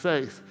act of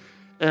faith.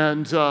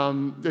 And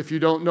if you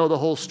don't know the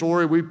whole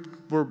story, we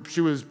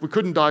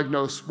couldn't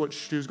diagnose what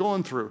she was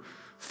going through.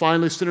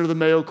 Finally sent her to the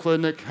Mayo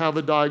Clinic, have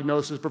a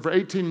diagnosis, but for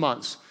 18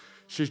 months,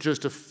 she's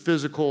just a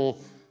physical,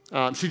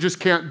 she just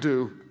can't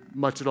do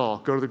much at all.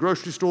 Go to the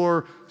grocery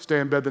store, stay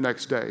in bed the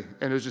next day.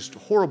 And it's just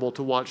horrible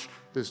to watch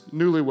this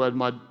newlywed,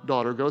 my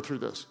daughter, go through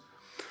this.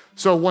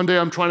 So one day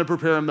I'm trying to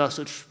prepare a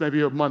message,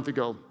 maybe a month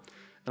ago,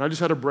 and I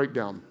just had a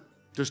breakdown.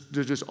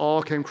 Just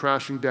all came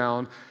crashing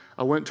down.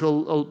 I went to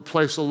a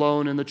place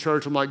alone in the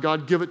church. I'm like,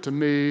 God, give it to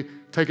me.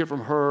 Take it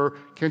from her.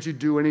 Can't you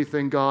do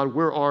anything, God?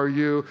 Where are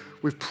you?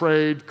 We've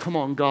prayed. Come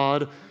on,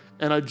 God.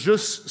 And I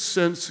just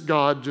sensed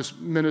God just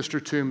minister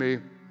to me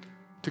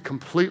to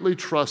completely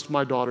trust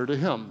my daughter to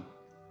him.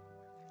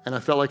 And I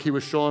felt like he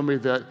was showing me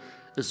that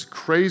as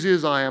crazy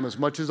as I am, as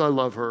much as I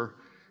love her,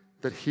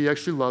 that he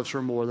actually loves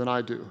her more than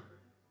I do.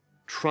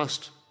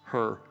 Trust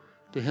her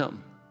to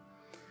him.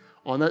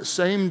 On that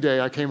same day,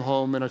 I came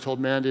home and I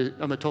told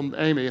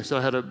Amy, I said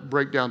I had a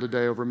breakdown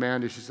today over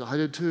Mandy. She said, I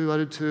did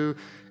too.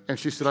 And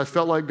she said, I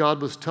felt like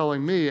God was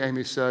telling me,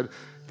 Amy said,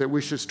 that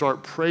we should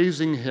start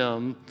praising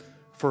him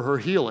for her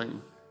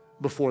healing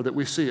before that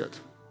we see it.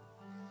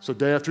 So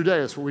day after day,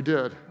 that's what we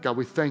did. God,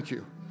 we thank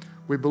you.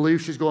 We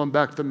believe she's going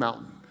back to the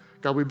mountain.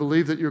 God, we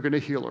believe that you're going to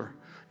heal her.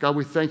 God,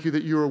 we thank you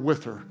that you are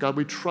with her. God,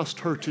 we trust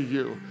her to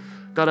you.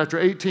 God, after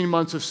 18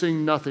 months of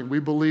seeing nothing, we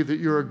believe that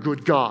you're a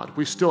good God.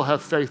 We still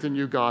have faith in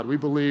you, God. We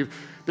believe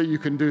that you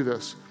can do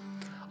this.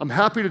 I'm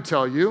happy to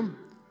tell you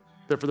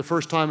that for the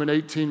first time in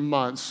 18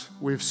 months,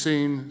 we've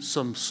seen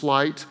some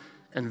slight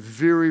and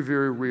very,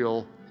 very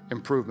real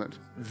improvement.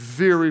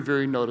 Very,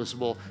 very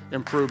noticeable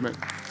improvement.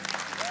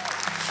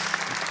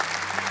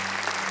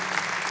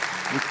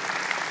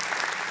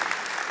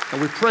 And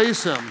we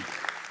praise him.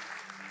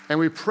 And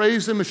we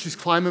praise him as she's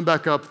climbing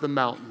back up the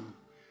mountain.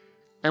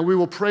 And we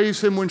will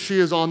praise him when she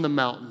is on the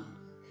mountain.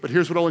 But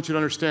here's what I want you to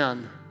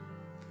understand.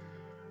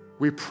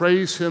 We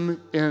praise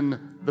him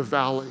in the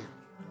valley.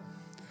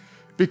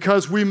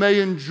 Because we may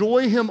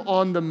enjoy him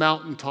on the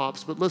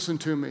mountaintops, but listen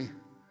to me.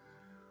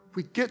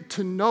 We get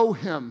to know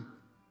him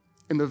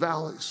in the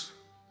valleys.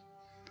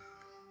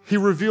 He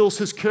reveals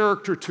his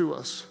character to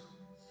us.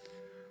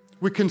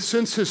 We can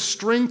sense his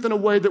strength in a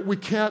way that we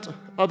can't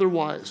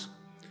otherwise.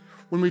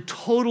 When we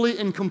totally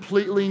and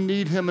completely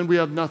need him and we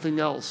have nothing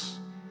else.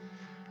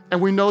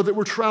 And we know that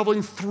we're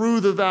traveling through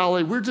the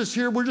valley. We're just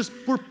here,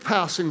 we're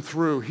passing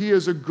through. He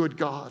is a good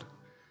God.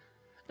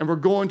 And we're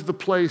going to the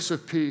place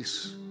of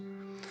peace.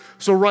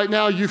 So right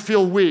now you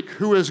feel weak.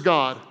 Who is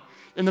God?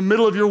 In the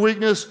middle of your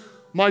weakness,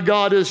 my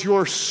God is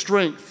your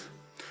strength.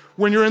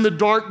 When you're in the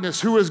darkness,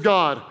 who is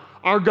God?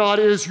 Our God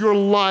is your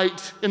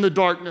light in the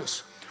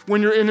darkness.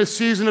 When you're in a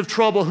season of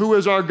trouble, who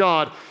is our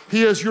God?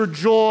 He is your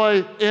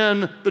joy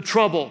in the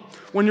trouble.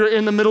 When you're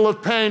in the middle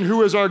of pain,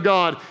 who is our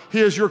God? He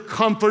is your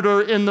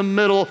comforter in the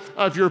middle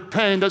of your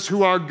pain. That's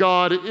who our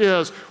God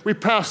is. We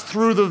pass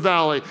through the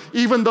valley.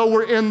 Even though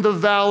we're in the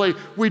valley,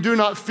 we do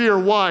not fear.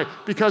 Why?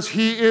 Because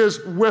he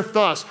is with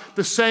us.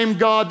 The same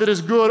God that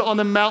is good on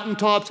the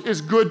mountaintops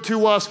is good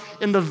to us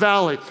in the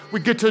valley.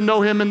 We get to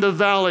know him in the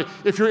valley.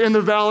 If you're in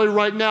the valley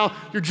right now,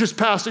 you're just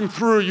passing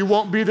through. You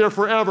won't be there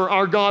forever.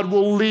 Our God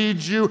will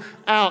lead you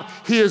out.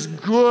 He is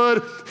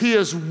good. He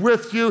is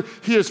with you.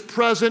 He is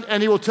present,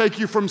 and he will take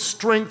you from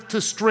strength to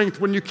strength.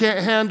 When you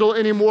can't handle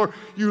anymore,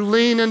 you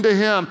lean into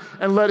him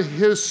and let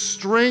his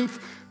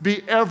strength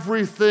be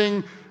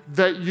everything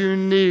that you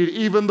need.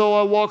 Even though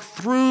I walk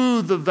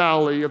through the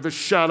valley of the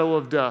shadow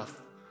of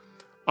death,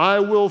 I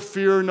will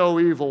fear no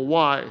evil.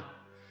 Why?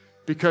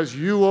 Because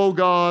you, O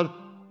God,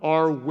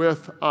 are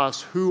with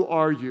us. Who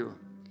are you?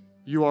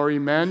 You are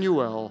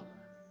Emmanuel,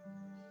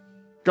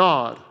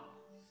 God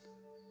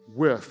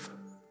with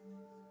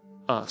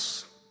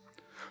us.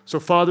 So,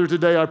 Father,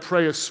 today I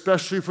pray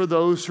especially for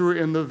those who are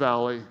in the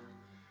valley,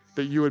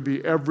 that you would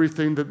be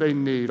everything that they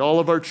need. All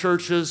of our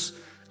churches,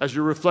 as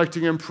you're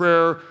reflecting in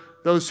prayer,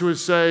 those who would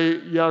say,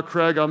 yeah,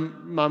 Craig,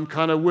 I'm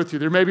kind of with you.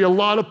 There may be a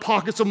lot of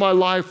pockets of my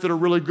life that are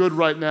really good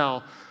right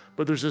now,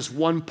 but there's this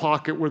one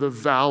pocket where the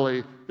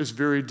valley is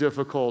very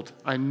difficult.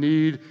 I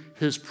need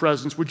his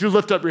presence. Would you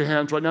lift up your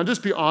hands right now?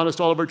 Just be honest,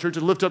 all of our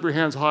churches, lift up your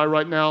hands high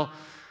right now.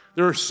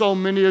 There are so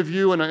many of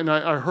you, and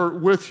I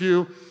hurt with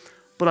you,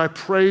 but I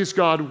praise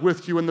God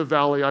with you in the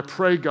valley. I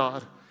pray,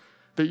 God,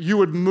 that you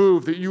would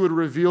move, that you would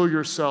reveal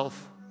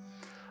yourself.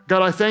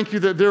 God, I thank you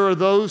that there are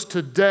those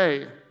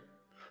today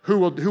who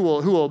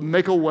will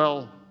make a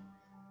well,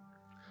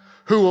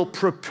 who will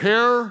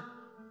prepare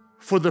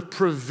for the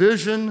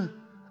provision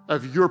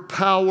of your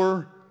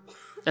power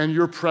and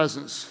your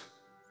presence.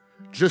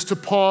 Just to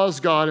pause,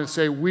 God, and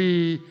say,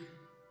 we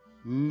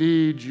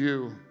need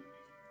you.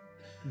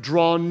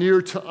 Draw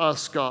near to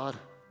us, God,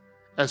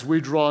 as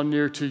we draw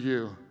near to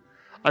you.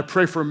 I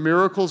pray for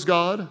miracles,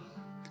 God,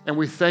 and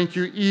we thank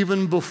you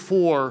even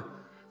before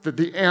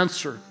the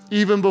answer,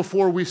 even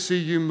before we see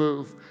you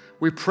move.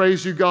 We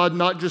praise you, God,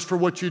 not just for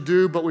what you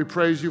do, but we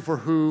praise you for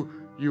who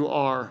you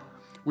are.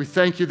 We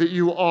thank you that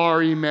you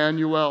are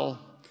Emmanuel.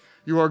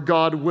 You are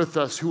God with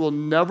us who will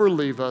never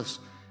leave us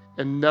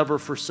and never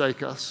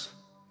forsake us.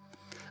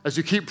 As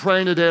you keep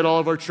praying today at all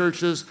of our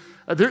churches,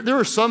 there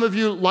are some of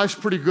you, life's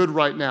pretty good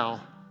right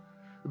now,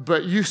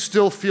 but you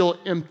still feel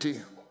empty.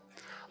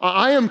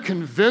 I am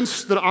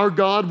convinced that our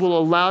God will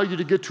allow you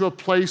to get to a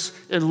place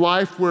in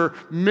life where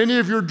many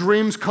of your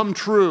dreams come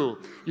true.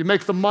 You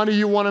make the money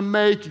you want to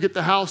make, you get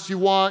the house you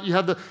want, you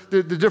have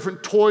the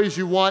different toys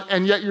you want,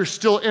 and yet you're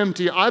still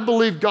empty. I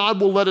believe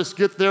God will let us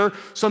get there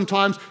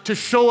sometimes to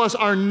show us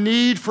our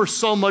need for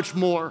so much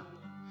more.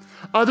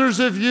 Others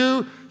of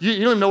you don't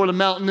even know what a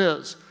mountain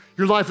is.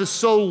 Your life is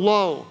so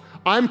low.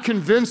 I'm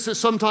convinced that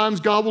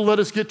sometimes God will let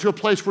us get to a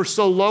place we're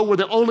so low where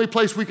the only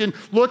place we can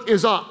look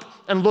is up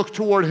and look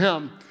toward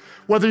Him.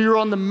 Whether you're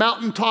on the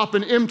mountaintop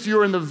and empty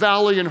or in the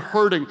valley and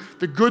hurting,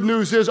 the good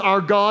news is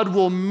our God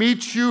will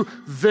meet you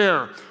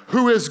there.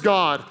 Who is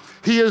God?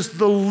 He is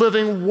the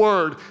living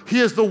Word. He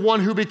is the one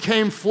who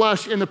became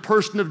flesh in the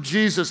person of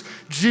Jesus.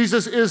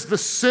 Jesus is the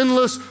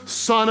sinless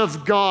Son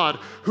of God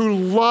who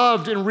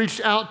loved and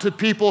reached out to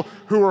people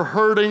who were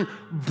hurting,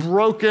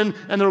 broken,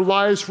 and their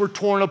lives were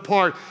torn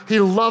apart. He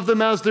loved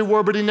them as they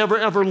were, but He never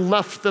ever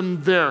left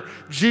them there.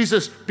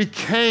 Jesus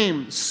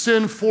became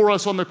sin for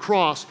us on the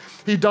cross.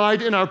 He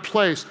died in our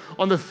place.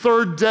 On the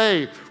third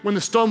day, when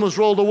the stone was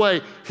rolled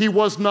away, He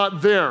was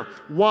not there.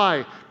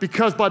 Why?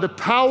 Because by the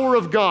power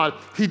of God,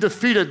 He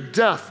defeated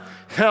death,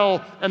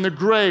 hell, and the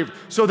grave,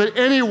 so that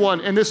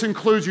anyone, and this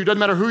includes you, doesn't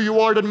matter who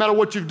you are, doesn't matter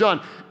what you've done,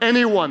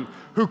 anyone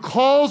who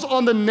calls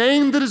on the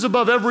name that is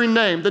above every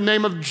name, the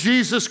name of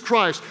Jesus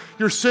Christ,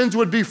 your sins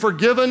would be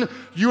forgiven,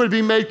 you would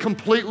be made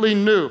completely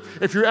new.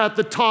 If you're at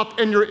the top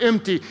and you're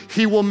empty,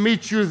 He will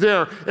meet you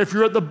there. If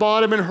you're at the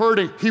bottom and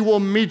hurting, He will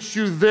meet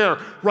you there.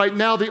 Right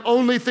now, the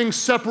only thing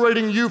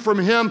separating you from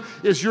Him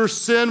is your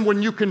sin.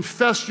 When you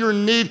confess your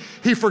need,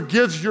 He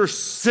forgives your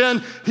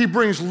sin. He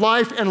brings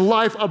life and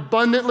life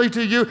abundantly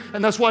to you,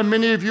 and that's why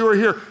many of you are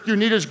here. You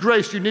need His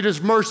grace, you need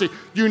His mercy,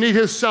 you need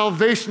His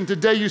salvation.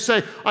 Today you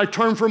say, I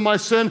turn from my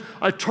sin,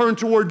 I turn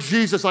toward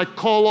Jesus, I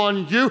call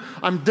on you,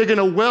 I'm digging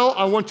a well,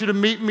 I want you to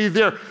meet me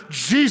there.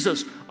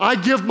 Jesus, I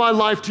give my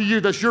life to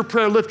you. That's your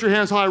prayer. Lift your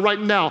hands high right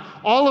now.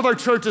 All of our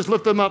churches,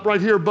 lift them up right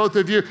here, both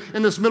of you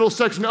in this middle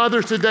section.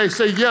 Others today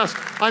say, yes,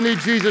 I need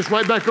Jesus.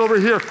 Right back over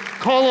here.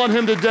 Call on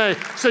Him today.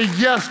 Say,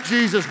 yes,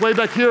 Jesus. Way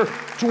back here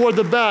toward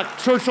the back.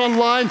 Church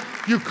online,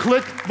 you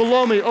click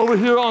below me over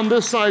here on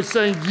this side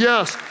saying,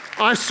 yes,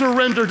 I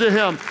surrender to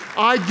Him.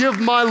 I give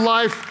my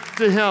life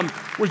to Him.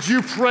 Would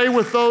you pray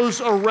with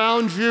those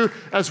around you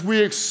as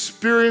we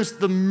experience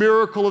the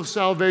miracle of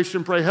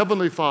salvation? Pray,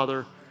 Heavenly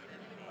Father,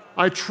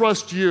 I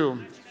trust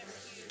you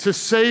to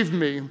save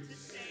me,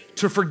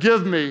 to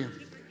forgive me,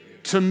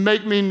 to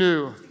make me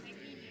new.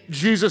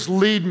 Jesus,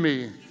 lead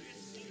me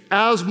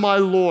as my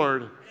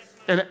Lord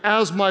and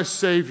as my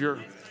Savior.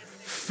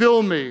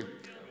 Fill me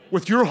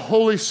with your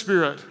Holy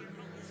Spirit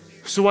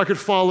so I could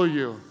follow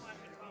you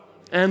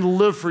and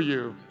live for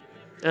you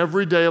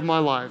every day of my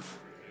life.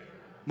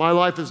 My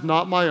life is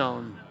not my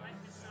own.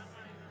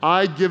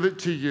 I give it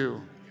to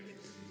you.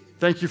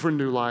 Thank you for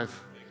new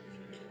life.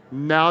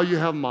 Now you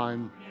have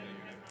mine.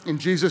 In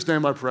Jesus'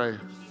 name I pray.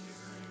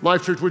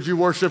 Life Church, would you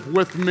worship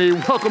with me?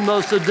 Welcome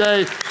those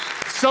today.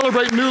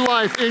 Celebrate new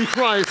life in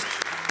Christ.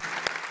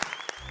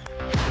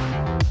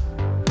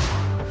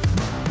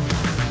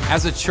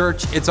 As a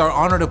church, it's our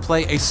honor to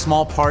play a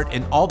small part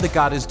in all that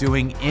God is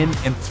doing in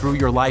and through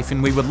your life,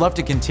 and we would love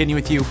to continue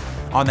with you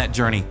on that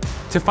journey.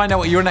 To find out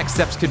what your next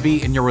steps could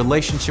be in your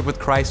relationship with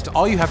Christ,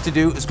 all you have to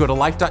do is go to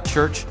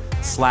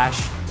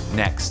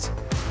life.church/next.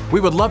 We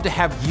would love to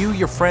have you,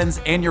 your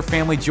friends, and your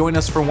family join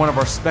us for one of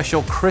our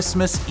special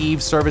Christmas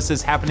Eve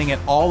services happening at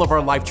all of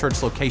our Life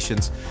Church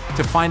locations.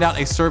 To find out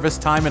a service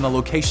time and a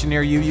location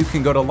near you, you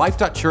can go to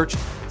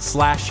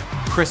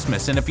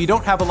life.church/Christmas. And if you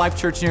don't have a Life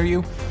Church near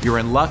you, you're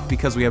in luck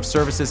because we have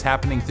services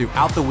happening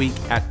throughout the week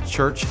at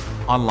Church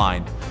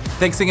Online.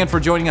 Thanks again for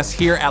joining us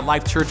here at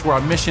Life Church, where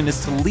our mission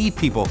is to lead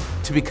people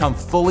to become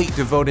fully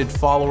devoted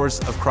followers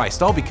of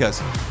Christ, all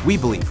because we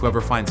believe whoever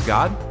finds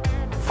God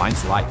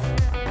finds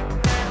life.